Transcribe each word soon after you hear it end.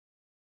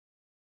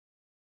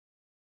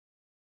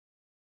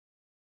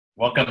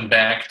Welcome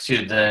back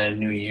to the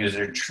new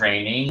user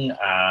training.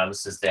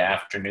 This is the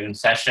afternoon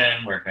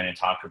session. We're going to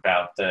talk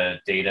about the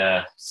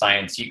data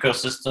science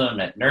ecosystem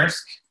at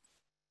NERSC.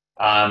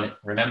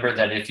 Remember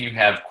that if you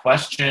have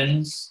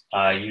questions,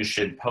 you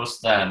should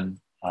post them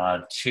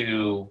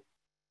to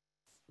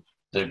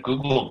the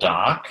Google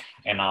Doc,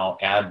 and I'll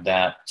add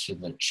that to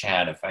the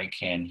chat if I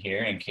can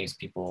here in case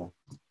people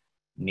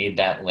need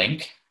that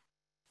link.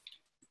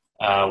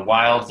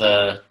 While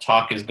the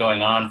talk is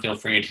going on, feel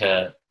free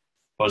to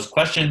post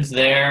questions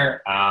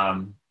there,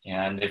 and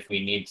if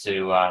we need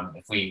to,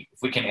 if we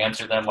can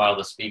answer them while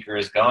the speaker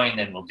is going,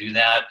 then we'll do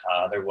that.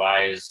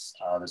 Otherwise,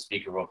 the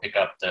speaker will pick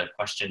up the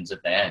questions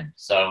at the end.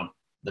 So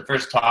the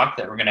first talk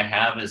that we're going to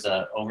have is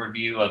an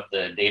overview of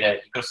the data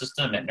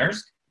ecosystem at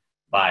NERSC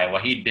by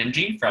Wahid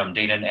Bimji from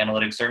Data and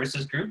Analytics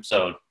Services Group.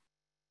 So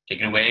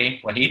take it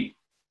away, Wahid.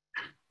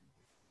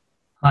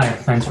 Hi,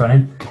 thanks,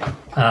 Ronan.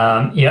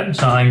 Yep,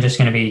 so I'm just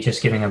going to be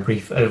giving a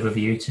brief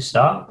overview to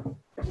start.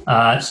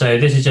 So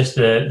this is just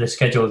the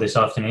schedule this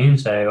afternoon,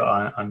 so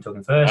I'm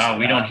talking first. Oh,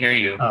 we don't hear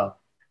you. Oh.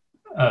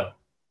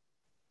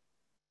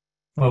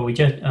 Well, we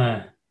just...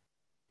 Well,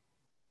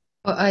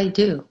 I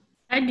do.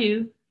 I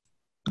do.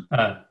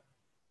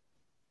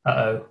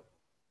 Uh-oh.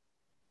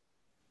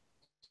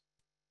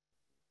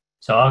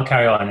 So I'll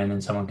carry on and then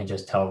someone can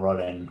just tell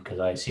Ronan, because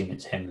I assume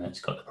it's him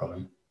that's got the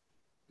problem.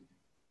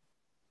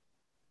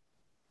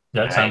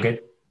 Does that sound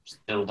good?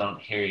 Still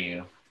don't hear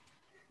you.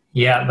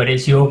 Yeah, but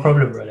it's your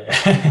problem, Ronan.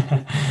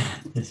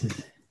 This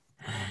is,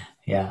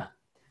 yeah.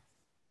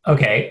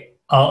 Okay,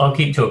 I'll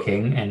keep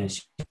talking and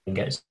assume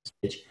get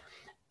message.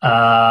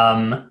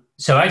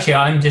 So actually,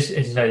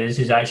 so this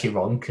is actually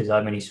wrong because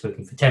I'm only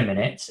speaking for 10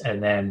 minutes,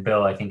 and then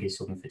Bill, I think, is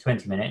talking for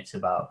 20 minutes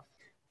about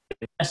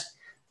this.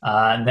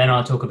 And then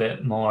I'll talk a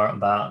bit more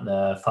about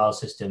the file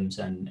systems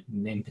and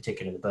in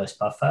particular the burst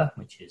buffer,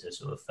 which is a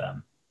sort of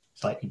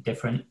slightly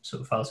different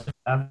sort of file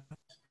system.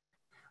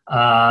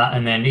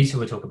 And then Lisa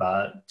will talk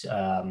about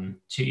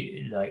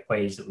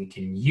ways that we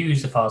can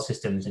use the file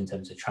systems in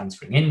terms of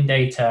transferring in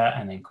data,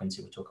 and then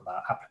Quincy will talk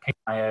about application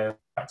I/O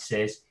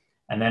practices.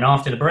 And then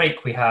after the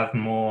break, we have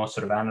more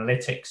sort of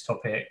analytics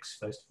topics,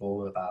 first of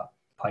all about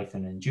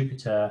Python and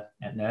Jupyter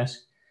at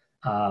NERSC,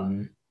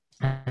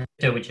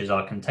 which is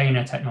our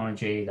container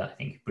technology that I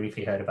think you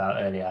briefly heard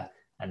about earlier.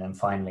 And then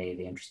finally,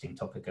 the interesting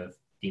topic of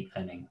deep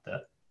learning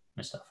that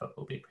Mustafa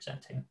will be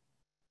presenting.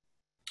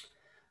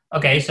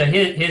 Okay, so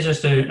here's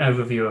just an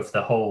overview of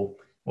the whole,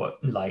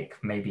 what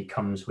maybe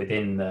comes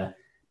within the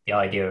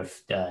idea of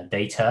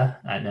data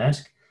at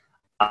NERSC.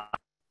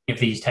 Of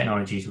these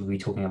technologies we'll be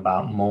talking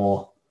about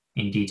more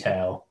in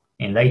detail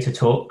in later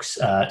talks.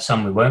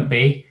 Some we won't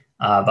be,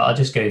 but I'll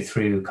just go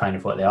through kind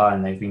of what they are,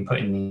 and they've been put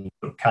in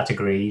the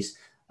categories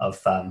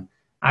of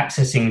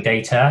accessing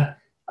data,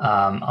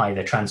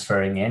 either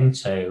transferring in.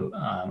 So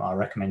our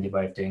recommended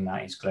way of doing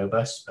that is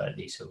Globus, but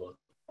Lisa will.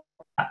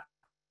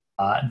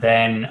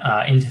 Then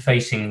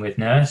interfacing with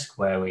NERSC,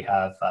 where we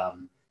have,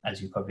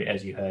 as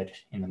you heard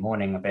in the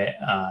morning a bit,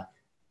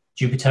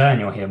 Jupyter,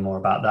 and you'll hear more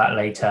about that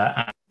later.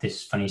 And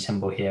this funny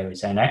symbol here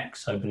is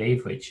NX, I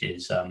believe, which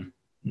is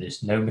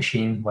this no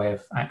machine way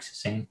of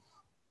accessing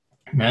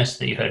NERSC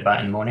that you heard about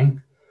in the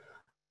morning.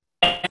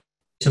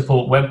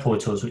 Support web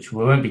portals, which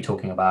we won't be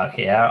talking about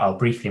here. I'll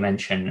briefly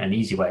mention an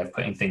easy way of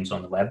putting things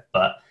on the web,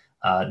 but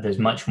there's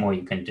much more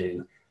you can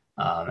do.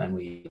 And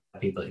we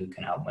have people who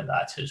can help with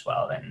that as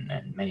well.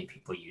 And many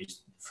people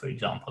use, for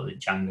example, the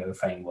Django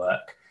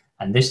framework.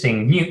 And this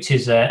thing, Newt,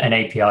 is an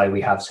API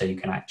we have so you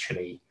can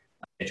actually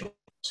schedule.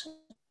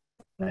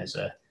 There's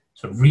a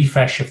sort of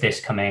refresh of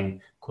this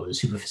coming called the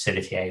Super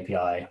Facility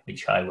API,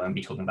 which I won't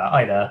be talking about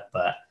either,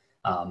 but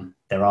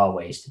there are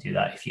ways to do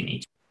that if you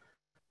need to.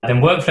 Then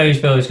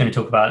Workflows, Bill is going to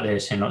talk about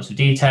this in lots of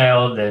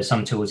detail. There's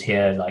some tools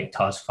here like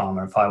Task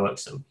Farmer and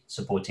Fireworks that we're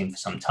supporting for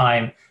some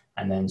time,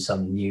 and then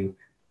some new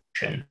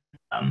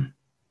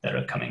that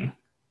are coming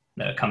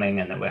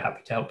and that we're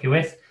happy to help you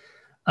with.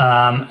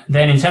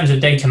 Then in terms of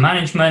data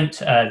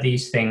management,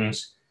 these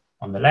things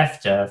on the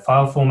left are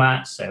file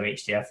formats. So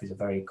HDF is a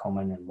very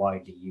common and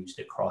widely used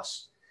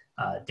across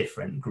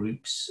different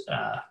groups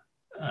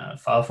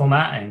file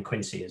format, and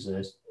Quincy is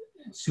a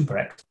super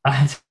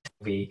expert.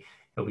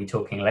 He'll be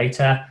talking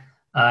later.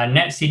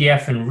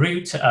 NetCDF and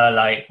Root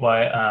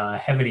are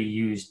heavily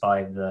used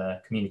by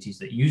the communities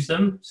that use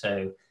them.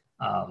 So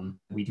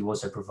we do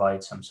also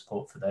provide some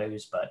support for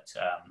those, but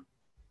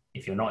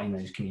if you're not in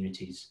those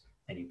communities,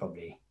 then you're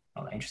probably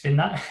not that interested in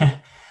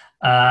that.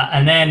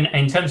 And then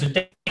in terms of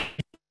data,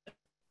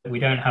 we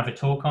don't have a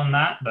talk on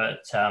that,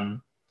 but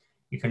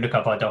you can look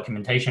up our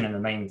documentation, and the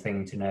main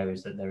thing to know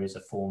is that there is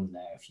a form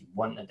there if you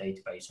want a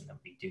database, and that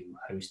we do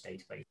host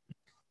databases.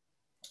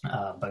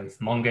 Both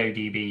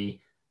MongoDB,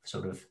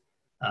 sort of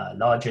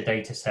larger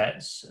data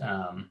sets,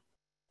 and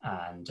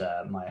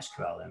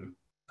MySQL and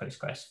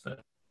Postgres for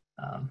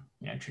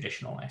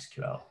traditional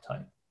SQL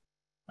type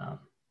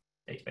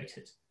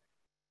databases.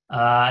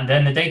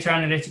 Then the data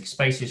analytics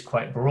space is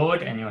quite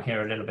broad, and you'll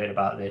hear a little bit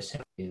about this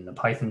in the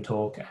Python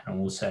talk and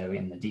also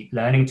in the deep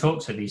learning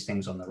talk. So these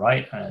things on the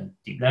right are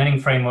deep learning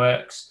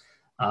frameworks,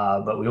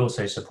 but we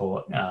also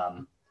support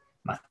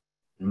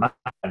math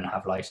and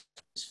have licenses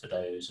for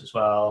those as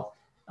well,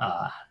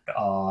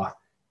 R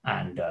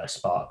and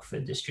Spark for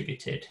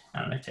distributed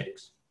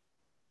analytics.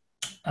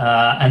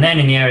 And then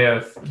in the area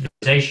of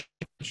visualization,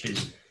 which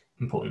is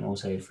important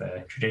also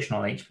for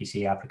traditional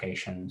HPC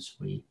applications,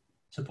 we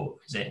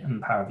support Visit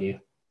and PowerView.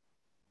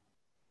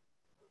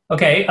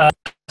 Okay,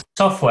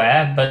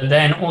 software, but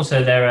then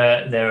also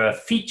there are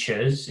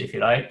features, if you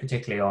like,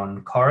 particularly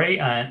on Cori,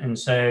 and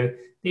so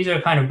these are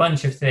a kind of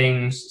bunch of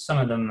things. Some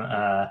of them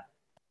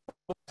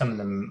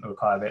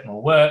require a bit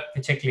more work,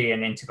 particularly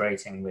in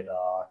integrating with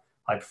our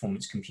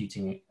high-performance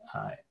computing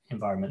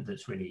environment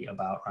that's really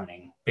about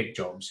running big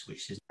jobs,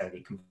 which is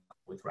very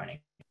compatible with running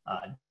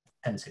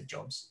intensive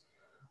jobs.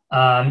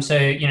 So,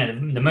 you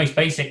know, the most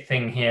basic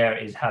thing here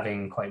is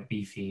having quite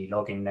beefy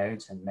logging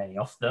nodes and many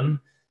of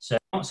them. So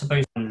I'm not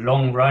supposed to run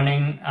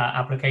long-running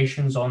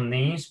applications on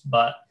these,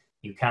 but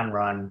you can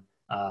run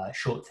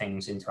short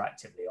things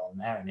interactively on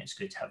there, and it's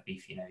good to have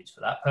beefy nodes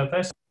for that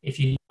purpose. If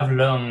you have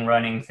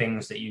long-running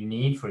things that you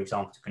need, for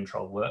example, to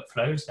control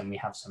workflows, then we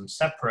have some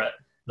separate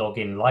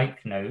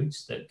login-like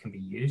nodes that can be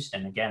used.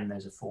 And again,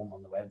 there's a form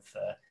on the web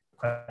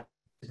for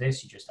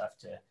this. You just have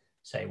to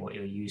say what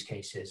your use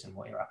case is and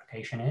what your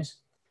application is.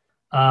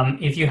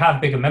 If you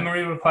have bigger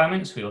memory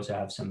requirements, we also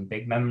have some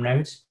big mem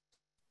nodes,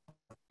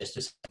 just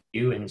to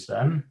queue into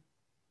them.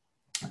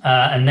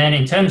 And then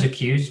in terms of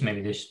queues,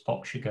 maybe this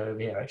box should go over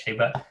here actually,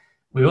 but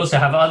we also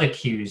have other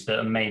queues that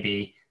are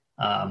maybe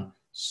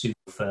suitable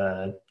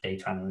for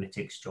data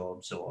analytics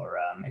jobs or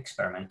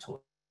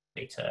experimental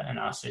data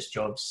analysis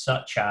jobs,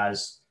 such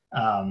as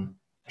a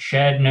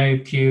shared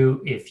node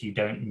queue if you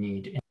don't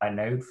need a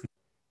node for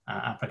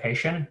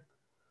application.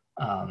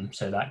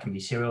 So that can be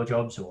serial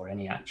jobs or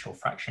any actual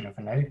fraction of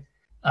a node.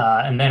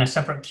 And then a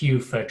separate queue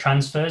for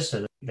transfers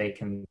so that they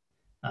can,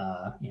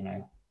 you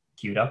know,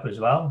 queued up as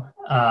well.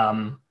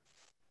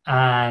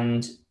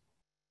 And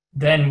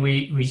then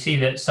we see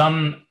that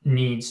some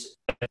needs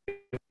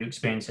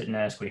experience at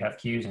NERSC, we have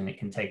queues and it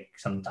can take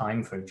some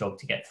time for a job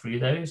to get through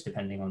those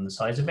depending on the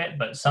size of it.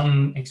 But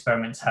some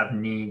experiments have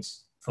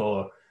needs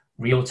for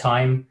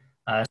real-time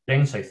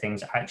things, so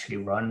things actually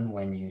run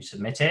when you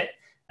submit it.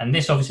 And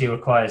this obviously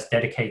requires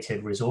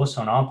dedicated resource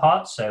on our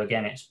part. So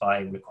again, it's by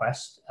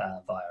request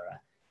via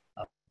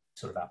a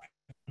sort of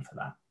application for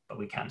that, but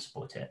we can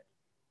support it.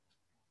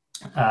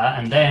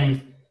 And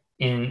then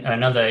in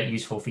another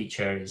useful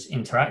feature is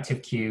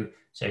interactive queue.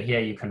 So here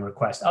you can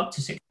request up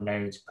to 6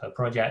 nodes per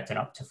project and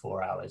up to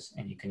 4 hours,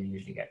 and you can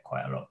usually get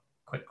quite a lot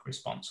quick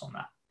response on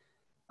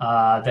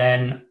that.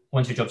 Then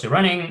once your jobs are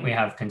running, we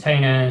have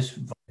containers,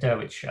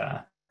 which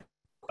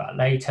about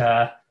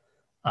later.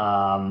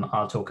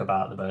 I'll talk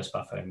about the burst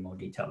buffer in more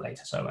detail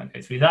later, so I won't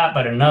go through that.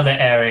 But another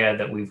area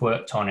that we've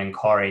worked on in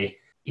Cori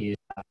is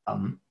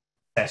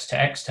access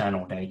to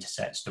external data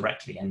sets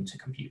directly into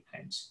compute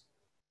nodes.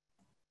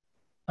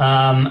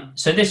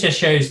 So this just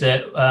shows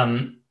that,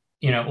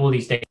 you know, all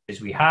these data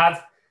we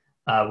have,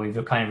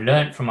 we've kind of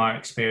learned from our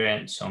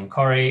experience on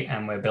Cori,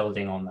 and we're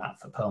building on that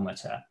for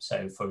Perlmutter.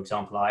 So for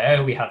example,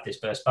 IO, we have this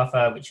burst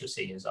buffer, which you'll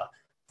see is a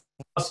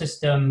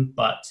system,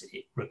 but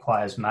it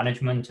requires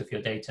management of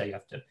your data. You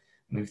have to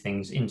move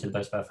things into the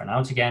burst buffer and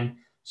out again.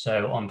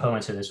 So on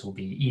Perlmutter, this will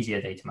be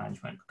easier data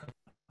management.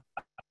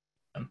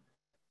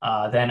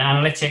 Then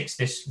analytics,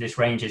 this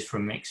ranges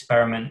from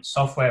experiment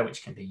software,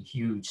 which can be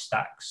huge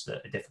stacks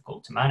that are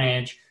difficult to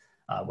manage,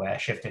 where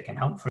Shifter can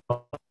help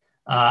for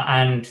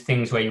and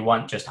things where you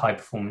want just high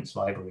performance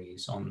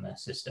libraries on the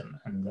system.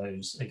 And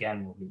those,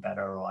 again, will be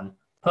better on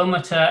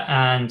Perlmutter,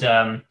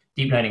 and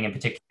deep learning in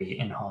particular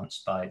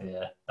enhanced by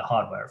the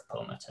hardware of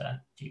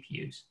Perlmutter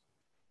GPUs.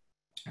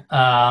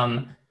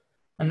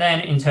 And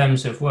then in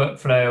terms of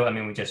workflow, I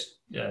mean, we're just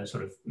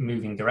sort of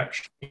moving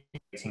direction,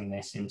 getting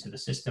this into the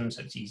system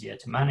so it's easier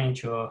to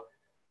manage your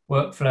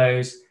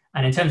workflows.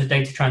 And in terms of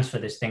data transfer,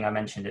 this thing I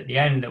mentioned at the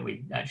end that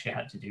we actually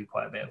had to do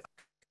quite a bit of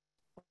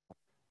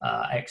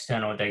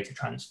external data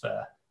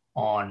transfer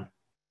on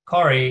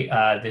Cori.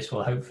 This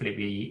will hopefully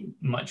be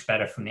much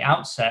better from the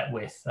outset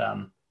with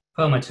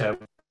Perlmutter,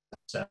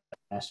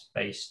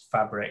 based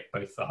fabric,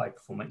 both for high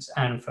performance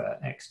and for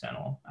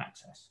external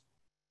access.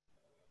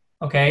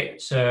 Okay,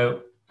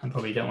 so I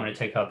probably don't want to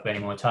take up any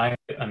more time.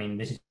 I mean,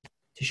 this is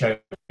to show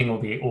everything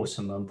will be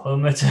awesome on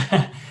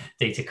Perlmutter,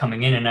 data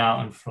coming in and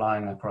out and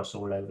flying across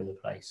all over the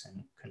place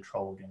and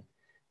controlled in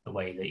the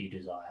way that you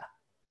desire.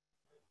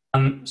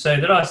 So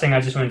the last thing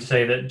I just wanted to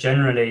say that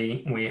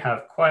generally we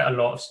have quite a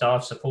lot of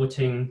staff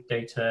supporting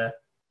data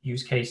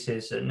use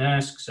cases at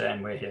NERSC,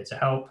 and we're here to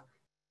help.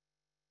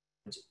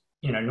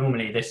 You know,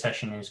 normally this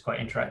session is quite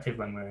interactive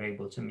when we're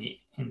able to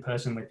meet in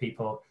person with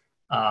people,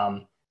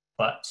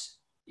 but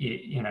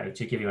you know,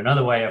 to give you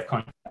another way of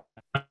contact,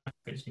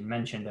 it's been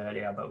mentioned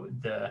earlier, but with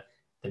the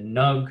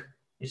NUG,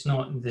 this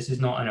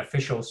is not an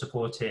official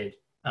supported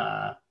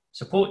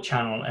support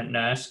channel at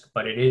NERSC,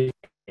 but it is,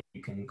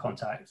 you can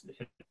contact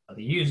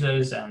other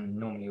users, and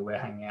normally we're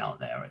hanging out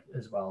there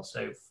as well.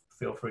 So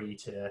feel free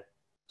to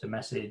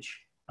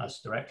message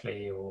us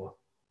directly or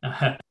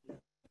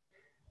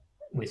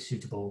with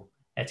suitable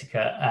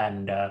etiquette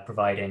and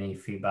provide any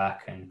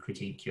feedback and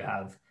critique you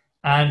have.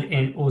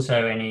 And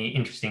also any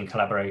interesting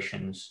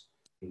collaborations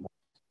with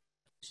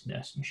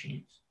NERSC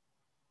machines.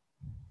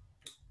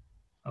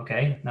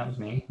 Okay, that was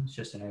me. It's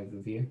just an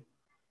overview.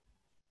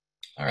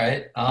 All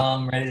right,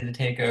 I'm ready to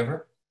take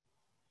over.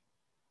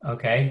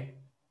 Okay.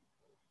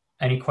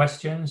 Any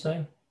questions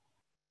though?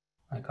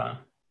 I can't.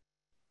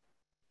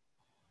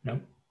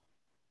 Nope.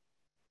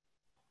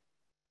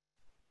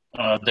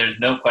 There's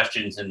no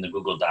questions in the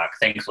Google Doc.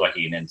 Thanks,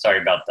 Joaquin, and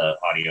sorry about the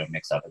audio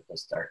mix-up at the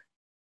start.